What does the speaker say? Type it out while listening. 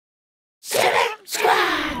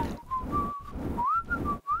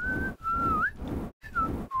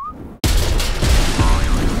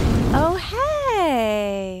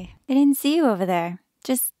see you over there.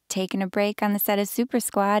 Just taking a break on the set of Super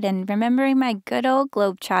Squad and remembering my good old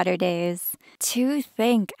Globetrotter days. To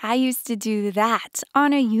think I used to do that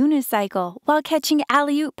on a unicycle while catching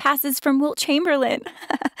alley-oop passes from Wilt Chamberlain.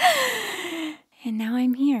 And now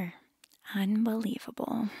I'm here.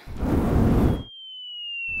 Unbelievable.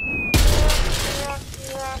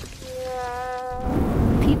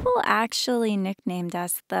 People actually nicknamed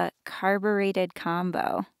us the carbureted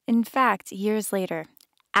combo. In fact, years later,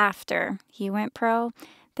 after he went pro,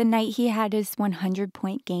 the night he had his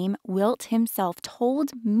 100-point game, Wilt himself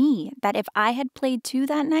told me that if I had played 2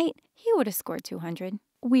 that night, he would have scored 200.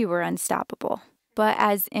 We were unstoppable. But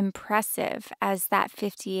as impressive as that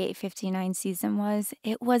 58-59 season was,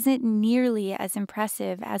 it wasn't nearly as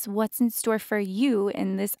impressive as what's in store for you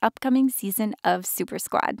in this upcoming season of Super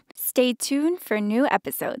Squad. Stay tuned for new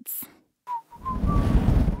episodes.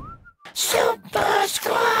 Super